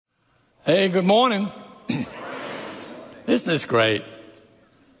Hey, good morning. Isn't this great?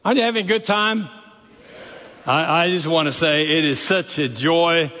 Are you having a good time? I just want to say it is such a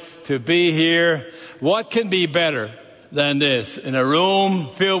joy to be here. What can be better than this? In a room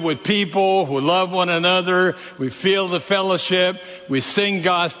filled with people who love one another. We feel the fellowship. We sing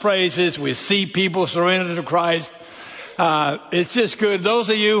God's praises. We see people surrender to Christ. It's just good. Those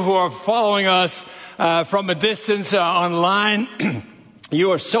of you who are following us from a distance online,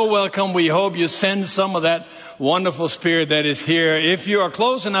 you are so welcome. We hope you send some of that wonderful spirit that is here. If you are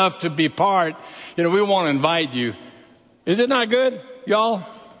close enough to be part, we want to invite you. Is it not good, y'all?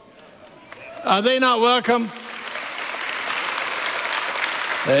 Are they not welcome?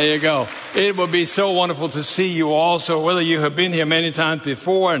 There you go. It would be so wonderful to see you also, whether you have been here many times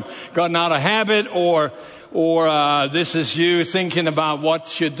before and gotten out of habit, or this is you thinking about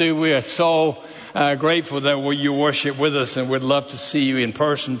what you do. We are so grateful that you worship with us, and we'd love to see you in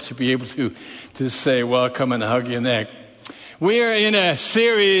person to be able to say welcome and hug your neck. We are in a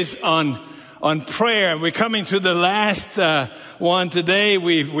series on prayer. We're coming to the last one today.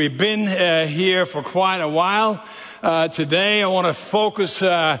 We've been here for quite a while. Today I want to focus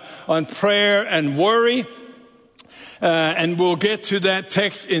on prayer and worry. And we'll get to that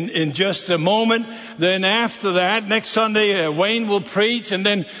text in just a moment. Then after that, next Sunday, Wayne will preach, and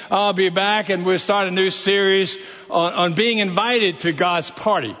then I'll be back, and we'll start a new series on being invited to God's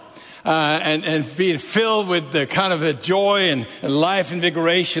party, and being filled with the kind of a joy and life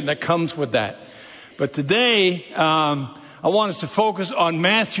invigoration that comes with that. But today, I want us to focus on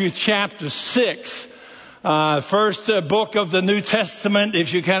Matthew chapter 6. First book of the New Testament,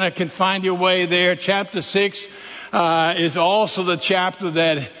 if you kind of can find your way there. Chapter 6 is also the chapter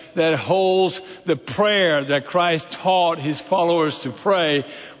that holds the prayer that Christ taught his followers to pray,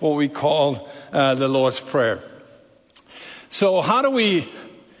 what we call the Lord's Prayer. So how do we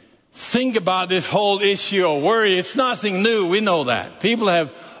think about this whole issue of worry? It's nothing new. We know that. People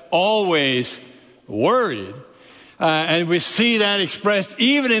have always worried. And we see that expressed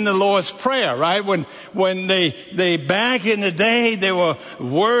even in the Lord's Prayer, right? When they back in the day, they were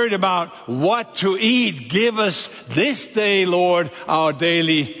worried about what to eat. Give us this day, Lord, our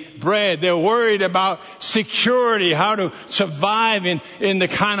daily bread. They're worried about security, how to survive in the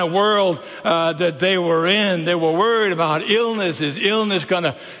kind of world that they were in. They were worried about illness. Is illness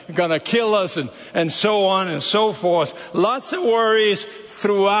gonna kill us, and so on and so forth. Lots of worries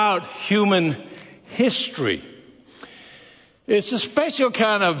throughout human history. It's a special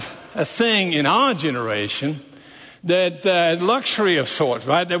kind of a thing in our generation, that luxury of sorts,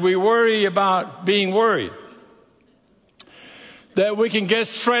 right? That we worry about being worried. That we can get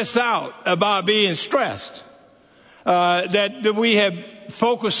stressed out about being stressed. That we have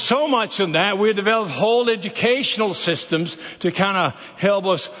focused so much on that, we've developed whole educational systems to kind of help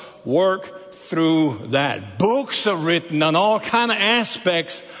us work through that. Books are written on all kind of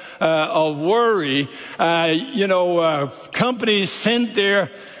aspects of worry. Companies send their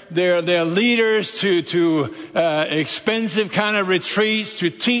leaders to expensive kind of retreats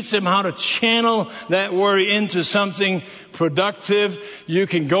to teach them how to channel that worry into something productive. You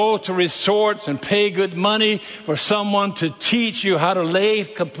can go to resorts and pay good money for someone to teach you how to lay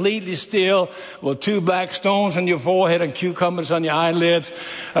completely still with 2 black stones on your forehead and cucumbers on your eyelids.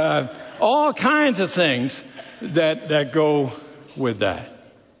 All kinds of things that go with that.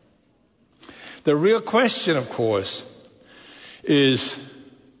 The real question, of course, is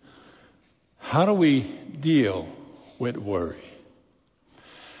how do we deal with worry?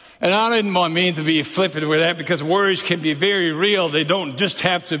 And I didn't mean to be flippant with that, because worries can be very real. They don't just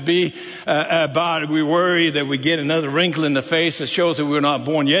have to be about we worry that we get another wrinkle in the face that shows that we were not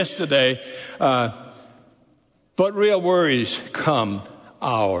born yesterday. But real worries come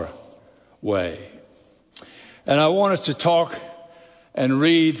our way. And I want us to talk and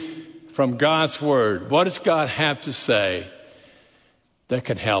read from God's Word. What does God have to say that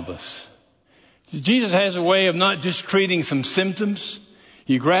can help us? Jesus has a way of not just treating some symptoms.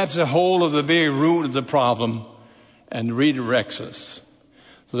 He grabs a hold of the very root of the problem and redirects us.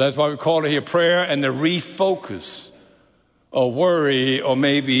 So that's why we call it here prayer and the refocus of worry, or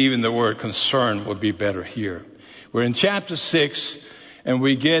maybe even the word concern would be better here. We're in chapter 6, and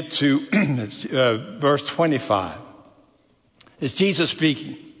we get to verse 25. It's Jesus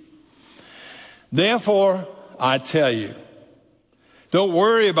speaking. Therefore, I tell you, don't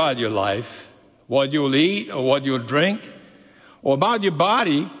worry about your life, what you'll eat or what you'll drink, or about your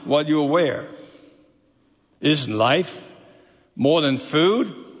body, what you'll wear. Isn't life more than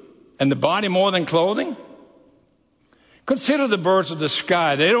food, and the body more than clothing? Consider the birds of the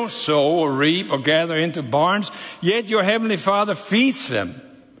sky. They don't sow or reap or gather into barns, yet your heavenly Father feeds them.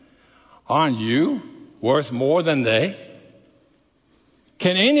 Aren't you worth more than they?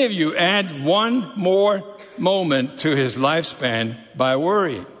 Can any of you add one more moment to his lifespan by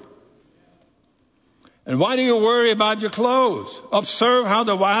worrying? And why do you worry about your clothes? Observe how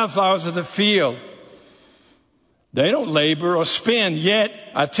the wildflowers of the field, they don't labor or spin. Yet,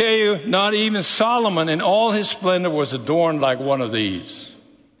 I tell you, not even Solomon in all his splendor was adorned like one of these.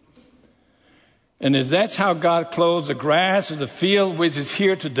 And if that's how God clothes the grass of the field, which is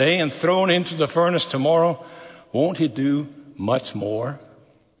here today and thrown into the furnace tomorrow, won't he do much more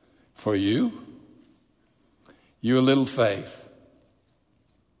for you? Your little faith.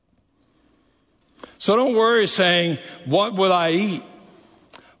 So don't worry saying, what will I eat?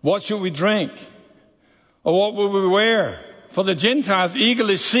 What should we drink? Or what will we wear? For the Gentiles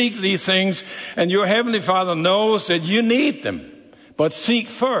eagerly seek these things, and your heavenly Father knows that you need them. But seek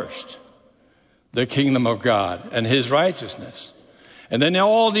first the kingdom of God and his righteousness. And then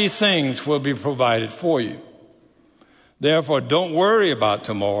all these things will be provided for you. Therefore, don't worry about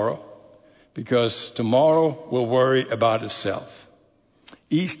tomorrow, because tomorrow will worry about itself.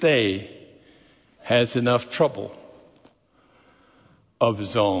 Each day has enough trouble of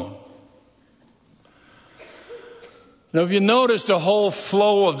his own. Now, if you notice the whole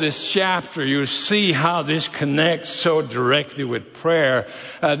flow of this chapter, you see how this connects so directly with prayer.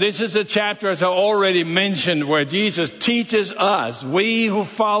 This is a chapter, as I already mentioned, where Jesus teaches us, we who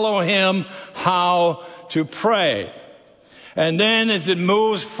follow him, how to pray. And then as it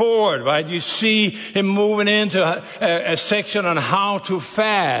moves forward, right, you see him moving into a section on how to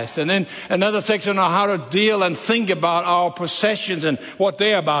fast, and then another section on how to deal and think about our possessions and what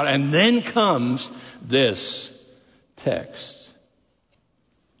they're about. And then comes this text.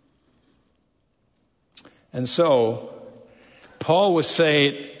 And so, Paul would say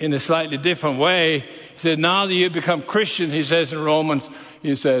it in a slightly different way. He said, now that you become Christians, he says in Romans,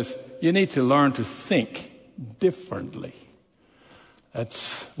 he says, you need to learn to think differently.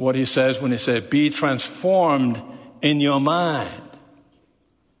 That's what he says when he says, be transformed in your mind.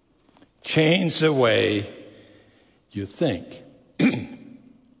 Change the way you think.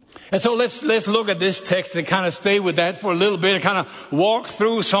 And so let's look at this text and kind of stay with that for a little bit and kind of walk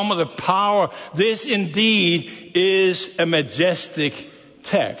through some of the power. This indeed is a majestic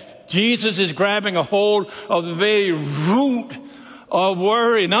text. Jesus is grabbing a hold of the very root of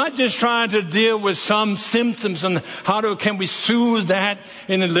worry, not just trying to deal with some symptoms and can we soothe that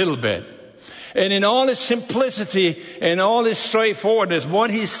in a little bit. And in all its simplicity and all its straightforwardness,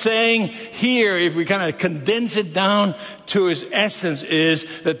 what he's saying here, if we kind of condense it down to its essence,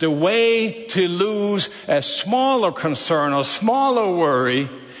 is that the way to lose a smaller concern or smaller worry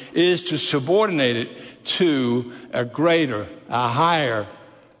is to subordinate it to a greater, a higher,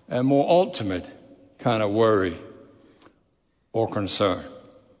 a more ultimate kind of worry or concern.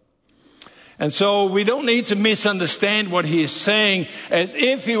 And so we don't need to misunderstand what he is saying as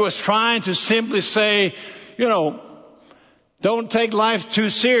if he was trying to simply say, don't take life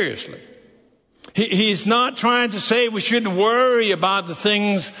too seriously. He's not trying to say we shouldn't worry about the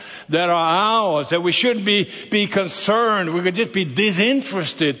things that are ours, that we shouldn't be concerned. We could just be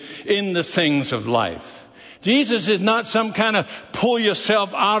disinterested in the things of life. Jesus is not some kind of pull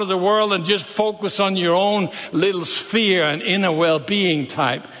yourself out of the world and just focus on your own little sphere and inner well-being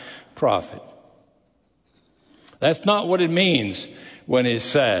type prophet. That's not what it means when it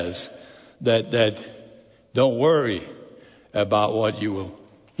says that don't worry about what you will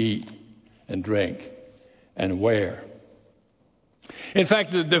eat and drink and wear. In fact,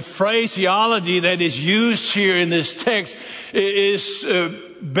 the phraseology that is used here in this text is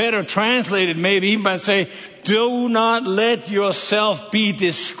better translated maybe even by saying, do not let yourself be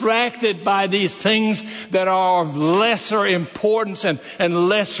distracted by these things that are of lesser importance and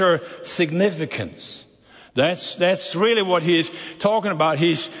lesser significance. That's really what he's talking about.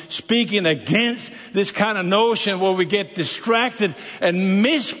 He's speaking against this kind of notion where we get distracted and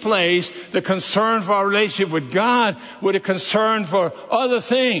misplace the concern for our relationship with God with a concern for other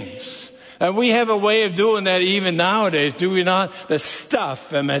things. And we have a way of doing that even nowadays, do we not? The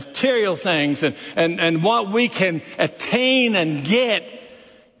stuff and material things and what we can attain and get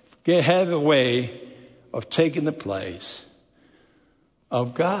have a way of taking the place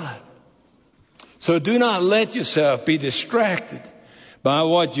of God. So do not let yourself be distracted by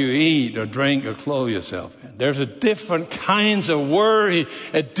what you eat or drink or clothe yourself in. There's a different kinds of worry,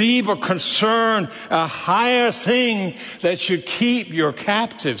 a deeper concern, a higher thing that should keep you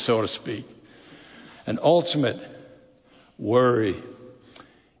captive, so to speak. An ultimate worry,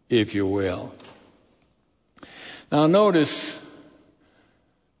 if you will. Now notice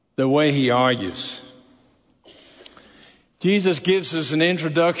the way he argues. Jesus gives us an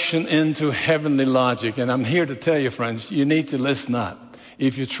introduction into heavenly logic. And I'm here to tell you, friends, you need to listen up.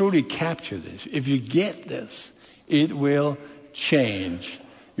 If you truly capture this, if you get this, it will change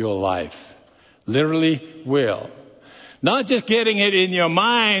your life. Literally will. Not just getting it in your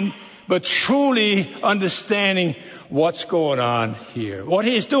mind, but truly understanding what's going on here. What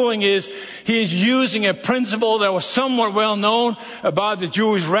he's doing is he's using a principle that was somewhat well known about the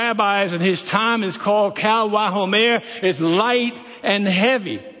Jewish rabbis in his time. It's called Kal Vachomer. It's light and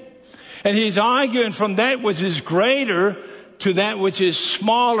heavy. And he's arguing from that which is greater to that which is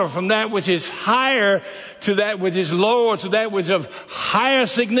smaller, from that which is higher to that which is lower, to that which is of higher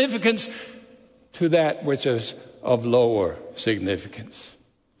significance to that which is of lower significance.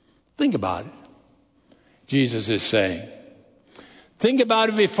 Think about it. Jesus is saying, think about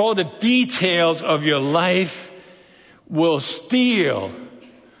it before the details of your life will steal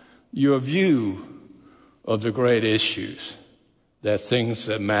your view of the great issues, the things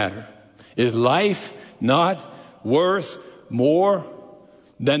that matter. Is life not worth more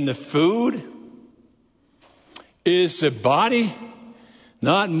than the food? Is the body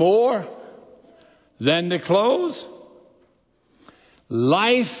not more than the clothes?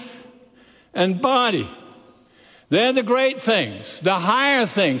 Life and body. They're the great things, the higher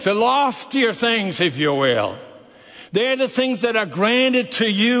things, the loftier things, if you will. They're the things that are granted to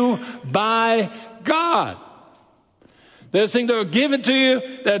you by God. They're the things that are given to you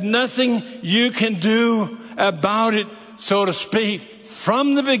that nothing you can do about it, so to speak.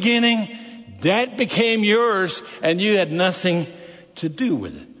 From the beginning, that became yours, and you had nothing to do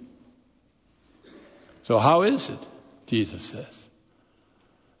with it. So how is it, Jesus says?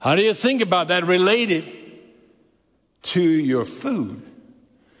 How do you think about that related to your food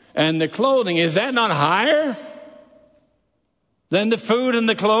and the clothing? Is that not higher than the food and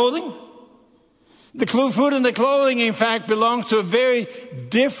the clothing? The food and the clothing, in fact, belongs to a very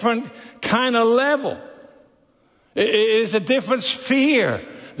different kind of level. It is a different sphere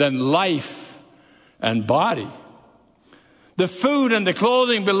than life and body. The food and the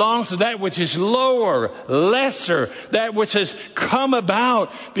clothing belongs to that which is lower, lesser, that which has come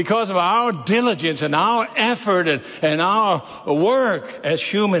about because of our diligence and our effort and our work as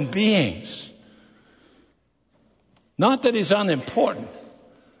human beings. Not that it's unimportant,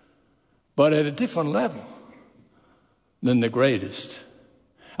 but at a different level than the greatest.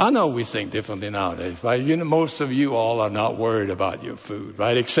 I know we think differently nowadays, right? Most of you all are not worried about your food,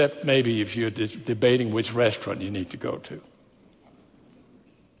 right? Except maybe if you're debating which restaurant you need to go to.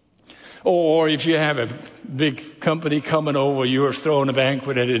 Or if you have a big company coming over, you're throwing a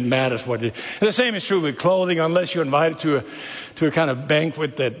banquet and it matters what it is. The same is true with clothing, unless you're invited to a kind of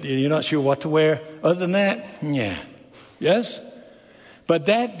banquet that you're not sure what to wear. Other than that, yeah. Yes? But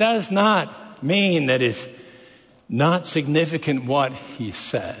that does not mean that it's not significant what he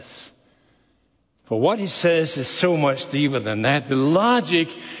says. For what he says is so much deeper than that. The logic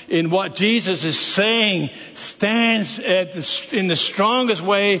in what Jesus is saying stands in the strongest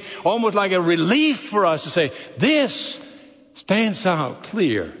way, almost like a relief for us to say, this stands out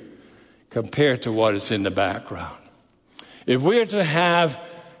clear compared to what is in the background. If we're to have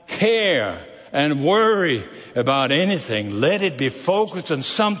care and worry about anything, let it be focused on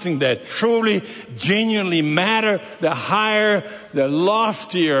something that truly, genuinely matter, the higher, the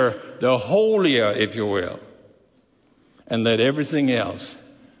loftier, the holier, if you will. And let everything else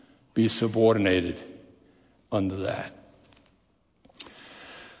be subordinated under that.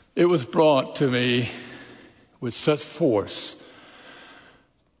 It was brought to me with such force.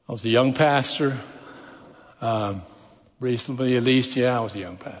 I was a young pastor, recently at least, I was a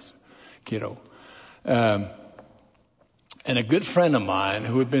young pastor, kiddo. And a good friend of mine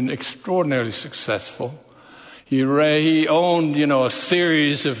who had been extraordinarily successful. He owned, a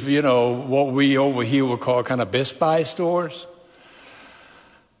series of, what we over here would call kind of Best Buy stores.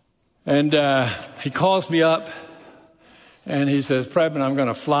 And he calls me up and he says, Preben, I'm going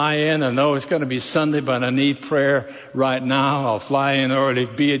to fly in. I know it's going to be Sunday, but I need prayer right now. I'll fly in early,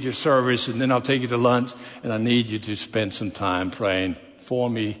 be at your service, and then I'll take you to lunch. And I need you to spend some time praying for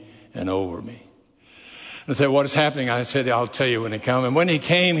me and over me. And I said, what is happening? I said, I'll tell you when he comes. And when he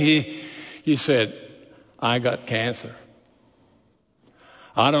came, he said, I got cancer.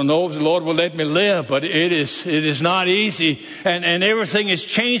 I don't know if the Lord will let me live, but it is not easy, and everything is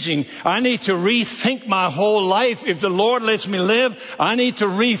changing. I need to rethink my whole life. If the Lord lets me live, I need to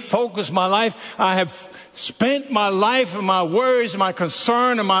refocus my life. I have spent my life and my worries, my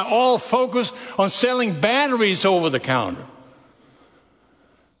concern, and my all focus on selling batteries over the counter.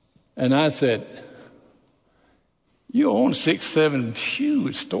 And I said, you own 6, 7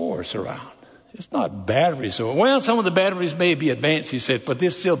 huge stores around. It's not batteries. Well, some of the batteries may be advanced, he said, but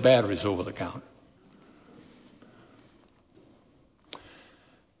there's still batteries over the counter.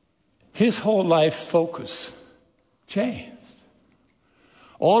 His whole life focus changed.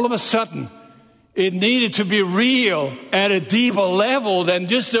 All of a sudden, it needed to be real at a deeper level than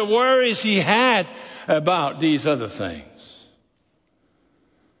just the worries he had about these other things.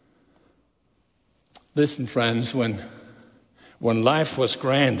 Listen, friends, when life was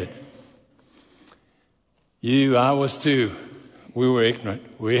granted, I was too. We were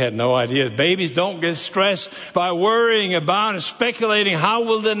ignorant. We had no idea. Babies don't get stressed by worrying about and speculating how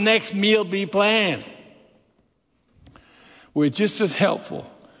will the next meal be planned. We're just as helpful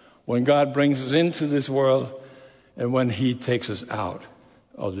when God brings us into this world and when he takes us out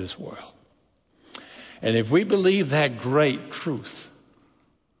of this world. And if we believe that great truth,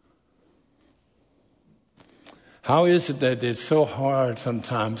 how is it that it's so hard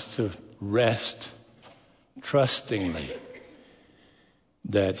sometimes to rest trustingly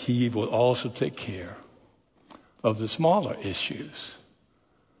that he will also take care of the smaller issues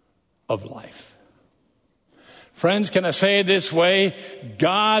of life? Friends, can I say it this way?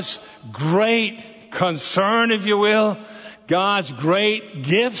 God's great concern, if you will, God's great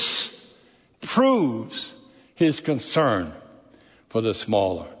gifts proves his concern for the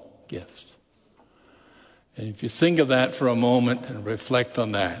smaller gifts. And if you think of that for a moment and reflect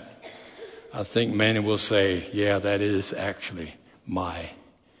on that, I think many will say, yeah, that is actually my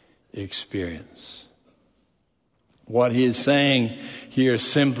experience. What he is saying here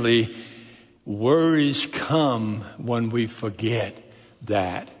simply, worries come when we forget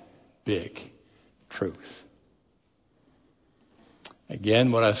that big truth.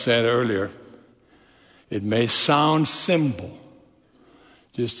 Again, what I said earlier, it may sound simple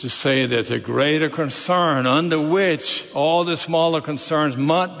just to say there's a greater concern under which all the smaller concerns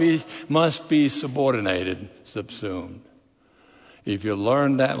must be subordinated, subsumed. If you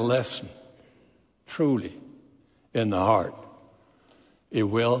learn that lesson truly in the heart, it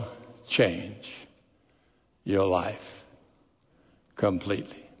will change your life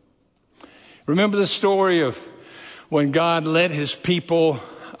completely. Remember the story of when God led his people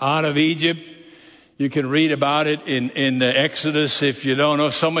out of Egypt? You can read about it in the Exodus if you don't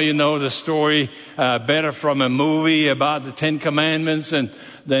know. Some of you know the story better from a movie about the Ten Commandments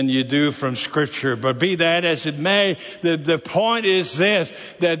than you do from Scripture. But be that as it may, the point is this,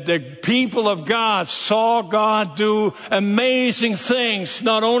 that the people of God saw God do amazing things.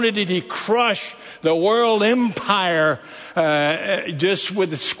 Not only did he crush the world empire just with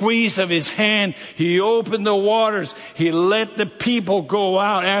the squeeze of his hand, he opened the waters. He let the people go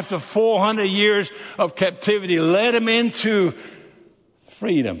out after 400 years of captivity, led them into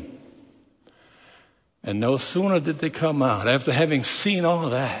freedom. And no sooner did they come out, after having seen all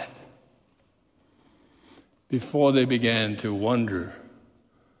that, before they began to wonder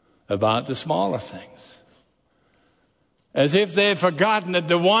about the smaller things. As if they had forgotten that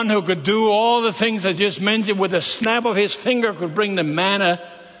the one who could do all the things I just mentioned with a snap of his finger could bring the manna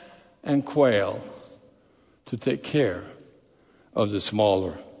and quail to take care of the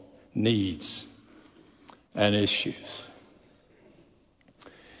smaller needs and issues.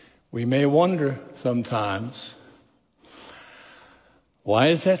 We may wonder sometimes, why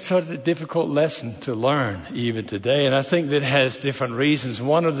is that sort of a difficult lesson to learn even today? And I think that has different reasons.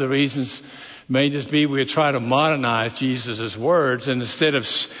 One of the reasons may just be we try to modernize Jesus' words, and instead of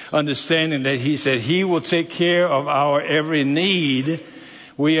understanding that he said he will take care of our every need,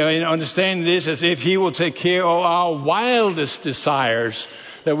 we are understanding this as if he will take care of our wildest desires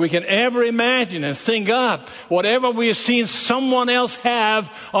that we can ever imagine and think up. Whatever we have seen someone else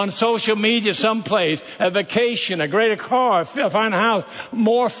have on social media someplace, a vacation, a greater car, a fine house,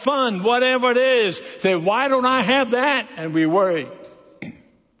 more fun, whatever it is. Say, why don't I have that? And we worry.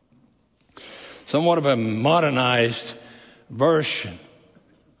 Somewhat of a modernized version.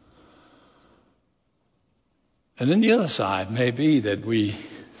 And then the other side may be that we,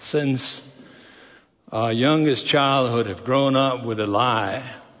 since our youngest childhood, have grown up with a lie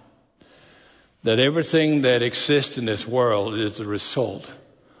that everything that exists in this world is the result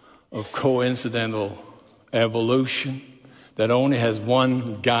of coincidental evolution that only has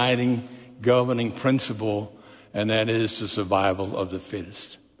one guiding, governing principle, and that is the survival of the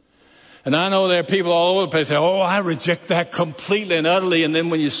fittest. And I know there are people all over the place say, oh, I reject that completely and utterly. And then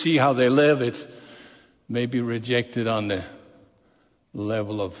when you see how they live, it's maybe rejected on the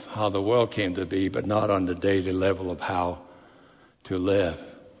level of how the world came to be, but not on the daily level of how to live.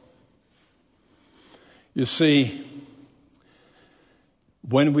 You see,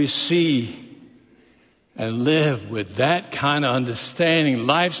 when we see and live with that kind of understanding,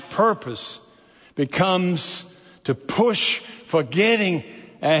 life's purpose becomes to push for getting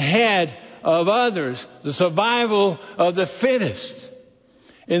ahead of others, the survival of the fittest.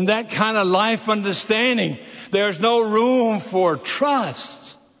 In that kind of life understanding, there's no room for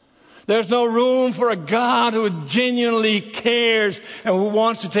trust. There's no room for a God who genuinely cares and who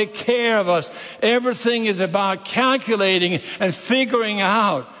wants to take care of us. Everything is about calculating and figuring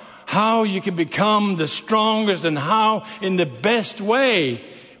out how you can become the strongest and how in the best way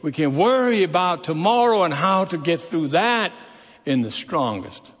we can worry about tomorrow and how to get through that in the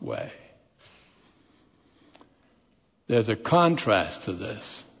strongest way. There's a contrast to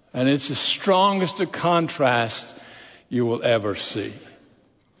this, and it's the strongest of contrast you will ever see.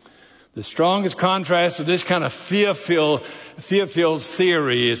 The strongest contrast to this kind of fear-filled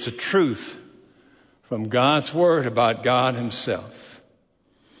theory is the truth from God's Word about God Himself.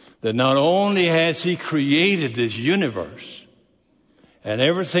 That not only has He created this universe and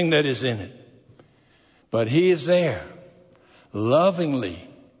everything that is in it, but He is there lovingly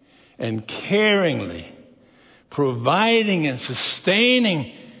and caringly providing and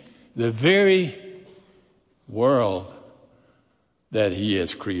sustaining the very world that He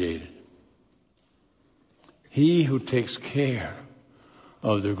has created. He who takes care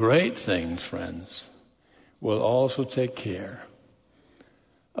of the great things, friends, will also take care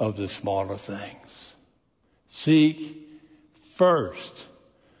of the smaller things. Seek first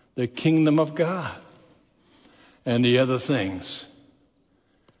the kingdom of God, and the other things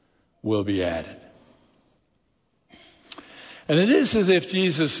will be added. And it is as if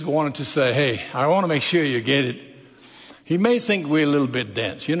Jesus wanted to say, hey, I want to make sure you get it. He may think we're a little bit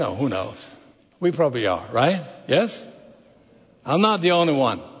dense. You know, who knows? We probably are, right? Yes? I'm not the only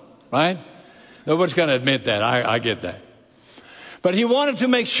one, right? Nobody's going to admit that. I get that. But He wanted to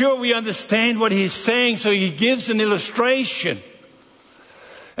make sure we understand what He's saying, so He gives an illustration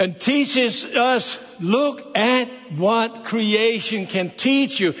and teaches us, look at what creation can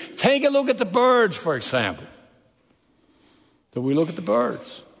teach you. Take a look at the birds, for example. So we look at the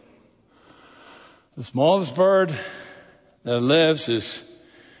birds. The smallest bird that lives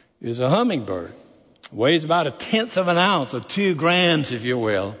is a hummingbird. Weighs about 1/10 of an ounce, or 2 grams, if you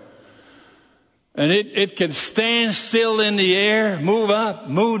will. And it can stand still in the air, move up,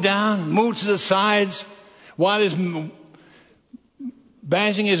 move down, move to the sides, while it's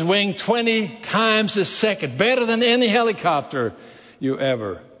bashing his wing 20 times a second. Better than any helicopter you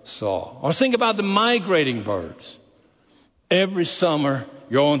ever saw. Or think about the migrating birds. Every summer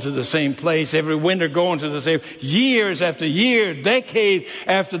going to the same place, every winter going to the same, years after year, decade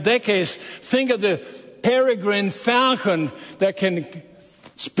after decades. Think of the peregrine falcon that can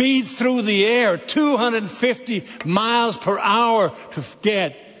speed through the air 250 miles per hour to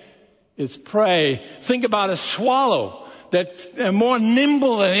get its prey. Think about a swallow that's more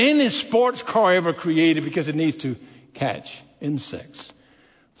nimble than any sports car ever created, because it needs to catch insects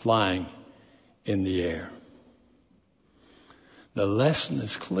flying in the air. The lesson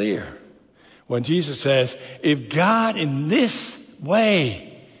is clear when Jesus says, if God in this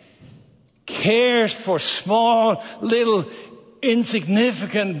way cares for small, little,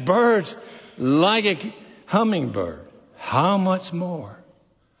 insignificant birds like a hummingbird, how much more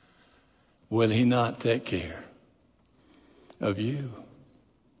will He not take care of you?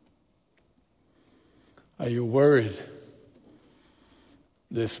 Are you worried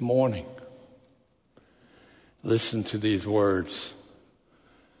this morning? Listen to these words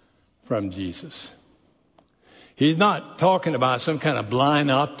from Jesus. He's not talking about some kind of blind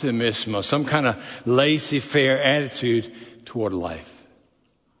optimism or some kind of laissez-faire attitude toward life.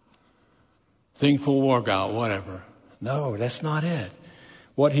 Things will work out, whatever. No, that's not it.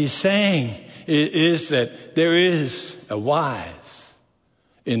 What He's saying is that there is a wise,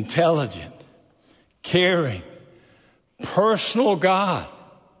 intelligent, caring, personal God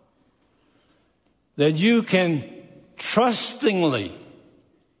that you can trustingly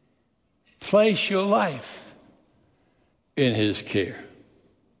place your life in His care.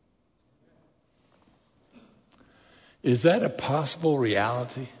 Is that a possible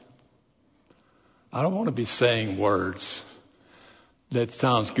reality? I don't want to be saying words that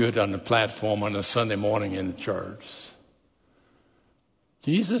sounds good on the platform on a Sunday morning in the church.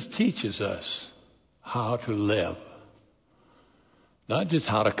 Jesus teaches us how to live. Not just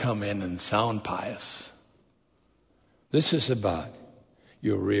how to come in and sound pious. This is about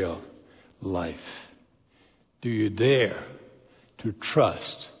your real life. Do you dare to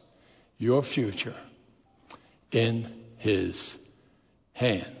trust your future in His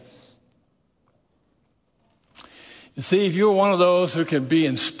hands? You see, if you're one of those who can be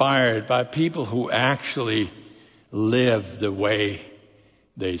inspired by people who actually live the way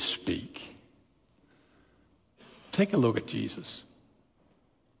they speak, Take a look at Jesus.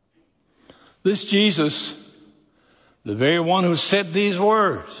 This Jesus, the very one who said these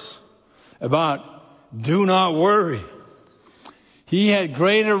words about do not worry, he had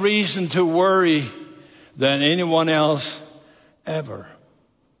greater reason to worry than anyone else ever.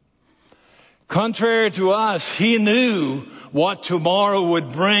 Contrary to us, he knew what tomorrow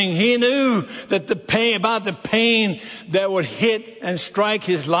would bring. He knew that the pain that would hit and strike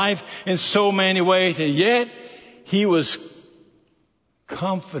his life in so many ways. And yet, he was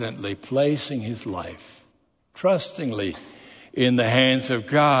confidently placing his life, trustingly, in the hands of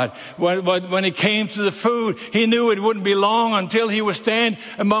God. When it came to the food, he knew it wouldn't be long until he would stand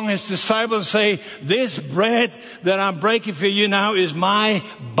among his disciples and say, this bread that I'm breaking for you now is my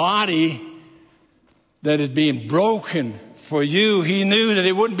body that is being broken for you. He knew that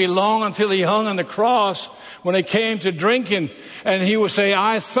it wouldn't be long until he hung on the cross when it came to drinking, and he would say,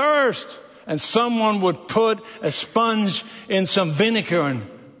 I thirst. And someone would put a sponge in some vinegar and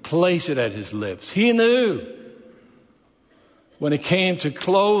place it at his lips. He knew when it came to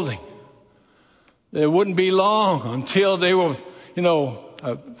clothing, it wouldn't be long until they would,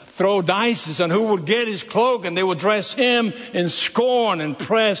 throw dice on who would get his cloak, and they would dress him in scorn and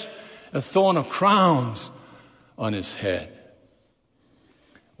press a thorn of crowns on his head.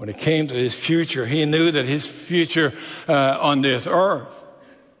 When it came to his future, he knew that his future on this earth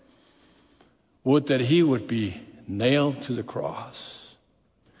would that he would be nailed to the cross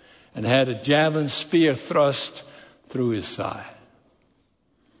and had a javelin spear thrust through his side.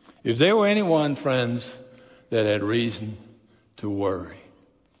 If there were anyone, friends, that had reason to worry,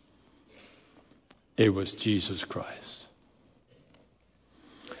 it was Jesus Christ.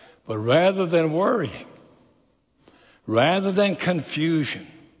 But rather than worrying, rather than confusion,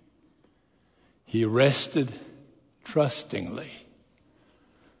 he rested trustingly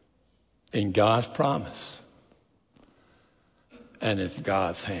in God's promise and in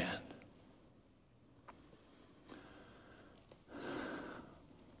God's hand.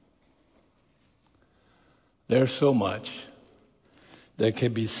 There's so much that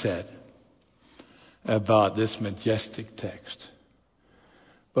can be said about this majestic text.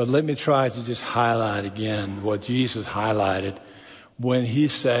 But let me try to just highlight again what Jesus highlighted when he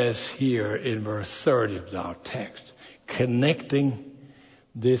says here in verse 30 of our text, connecting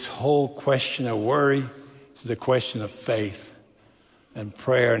this whole question of worry to the question of faith and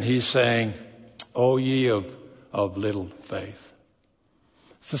prayer. And he's saying, O ye of little faith.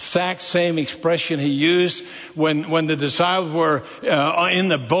 It's the exact same expression he used when the disciples were in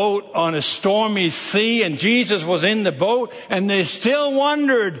the boat on a stormy sea and Jesus was in the boat, and they still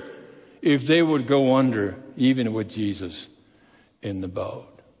wondered if they would go under even with Jesus in the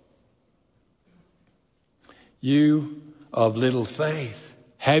boat. You of little faith,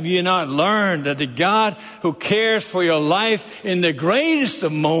 have you not learned that the God who cares for your life in the greatest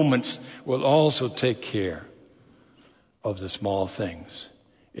of moments will also take care of the small things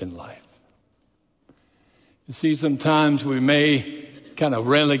in life? You see, sometimes we may kind of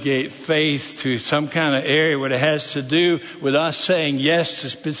relegate faith to some kind of area where it has to do with us saying yes to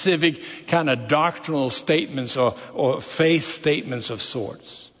specific kind of doctrinal statements or faith statements of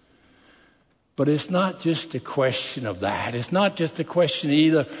sorts. But it's not just a question of that. It's not just a question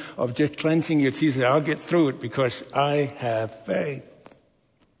either of just cleansing your teeth and I'll get through it because I have faith.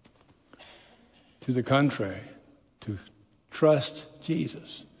 To the contrary, to trust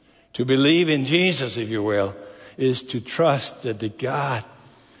Jesus, to believe in Jesus, if you will, is to trust that the God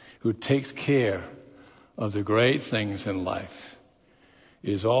who takes care of the great things in life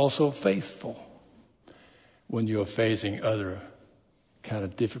is also faithful when you're facing other kind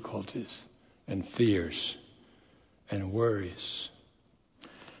of difficulties and fears and worries.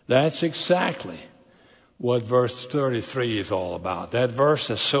 That's exactly what verse 33 is all about. That verse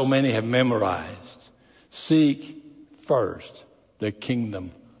that so many have memorized. Seek first the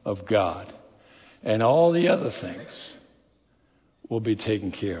kingdom of God, and all the other things will be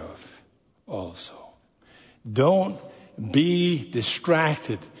taken care of also. Don't be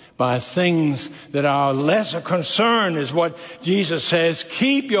distracted by things that are lesser concern, is what Jesus says.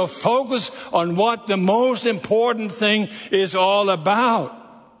 Keep your focus on what the most important thing is all about.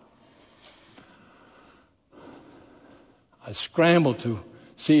 I scrambled to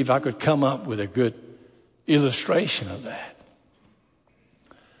see if I could come up with a good illustration of that.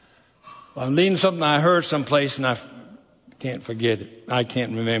 I'm reading something I heard someplace and I can't forget it. I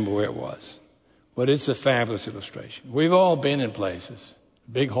can't remember where it was. But it's a fabulous illustration. We've all been in places.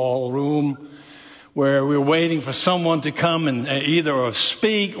 Big hall room where we're waiting for someone to come and either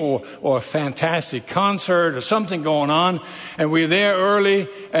speak or a fantastic concert or something going on, and we're there early,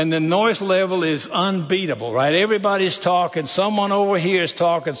 and the noise level is unbeatable, right? Everybody's talking. Someone over here is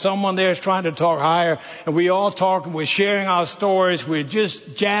talking. Someone there is trying to talk higher, and we all talking. We're sharing our stories. We're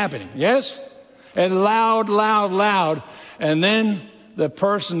just jabbing, yes? And loud, loud, loud. And then the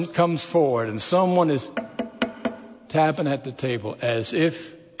person comes forward, and someone is tapping at the table as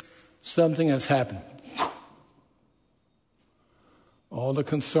if something has happened. All the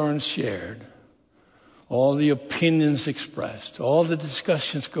concerns shared, all the opinions expressed, all the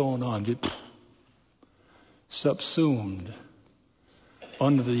discussions going on, subsumed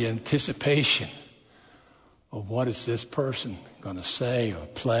under the anticipation of what is this person going to say or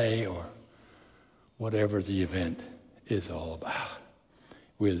play or whatever the event is all about.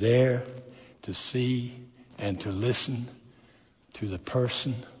 We're there to see and to listen to the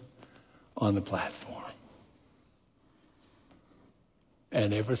person on the platform.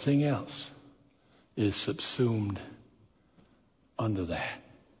 And everything else is subsumed under that.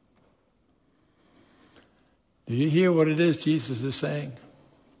 Do you hear what it is Jesus is saying?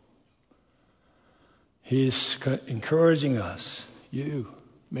 He's encouraging us, you,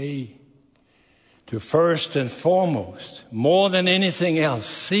 me, to first and foremost, more than anything else,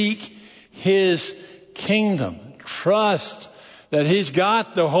 seek His kingdom. Trust that He's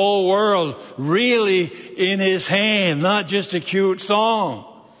got the whole world really in His hand, not just a cute song.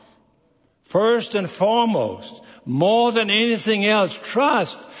 First and foremost, more than anything else,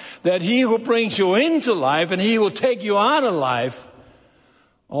 trust that He who brings you into life and He who will take you out of life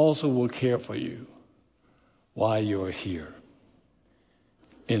also will care for you while you're here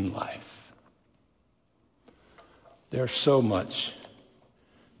in life. There's so much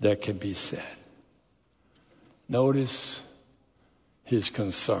that can be said. Notice His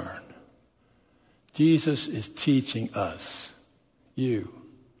concern. Jesus is teaching us, you,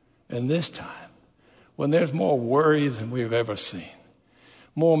 in this time, when there's more worry than we've ever seen,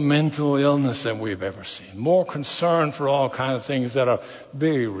 more mental illness than we've ever seen, more concern for all kinds of things that are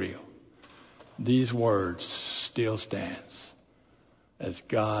very real. These words still stands as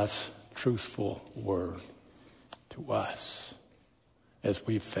God's truthful word to us as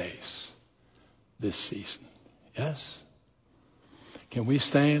we face this season. Yes? Can we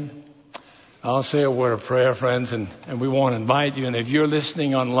stand? I'll say a word of prayer, friends, and we want to invite you. And if you're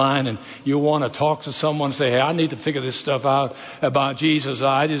listening online and you want to talk to someone, say, hey, I need to figure this stuff out about Jesus.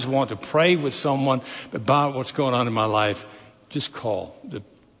 I just want to pray with someone about what's going on in my life. Just call. The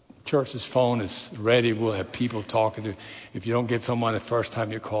church's phone is ready. We'll have people talking to you. If you don't get someone the first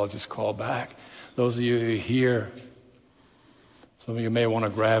time you call, just call back. Those of you who are here, some of you may want to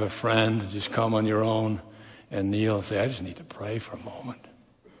grab a friend and just come on your own and kneel and say, I just need to pray for a moment.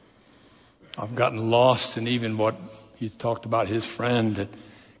 I've gotten lost in even what he talked about, his friend that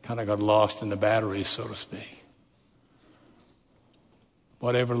kind of got lost in the batteries, so to speak.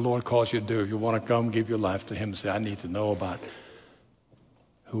 Whatever the Lord calls you to do, if you want to come, give your life to Him and say, I need to know about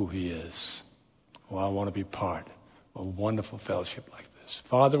who He is. Well, I want to be part of a wonderful fellowship like this.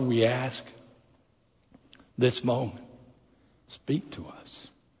 Father, we ask this moment, speak to us.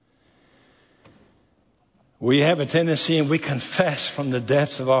 We have a tendency, and we confess from the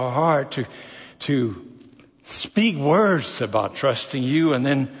depths of our heart to speak words about trusting You and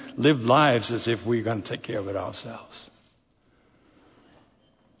then live lives as if we're going to take care of it ourselves.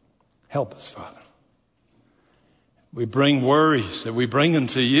 Help us, Father. We bring worries, that we bring them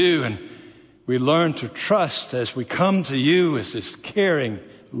to You, and we learn to trust as we come to You as this caring,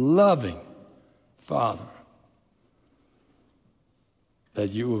 loving Father,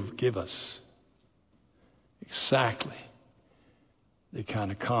 that You will give us exactly the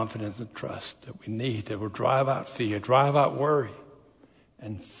kind of confidence and trust that we need, that will drive out fear, drive out worry,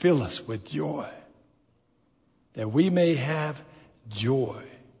 and fill us with joy, that we may have joy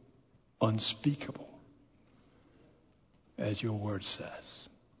unspeakable, as Your word says.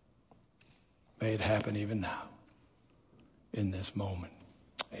 May it happen even now, in this moment.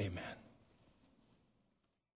 Amen.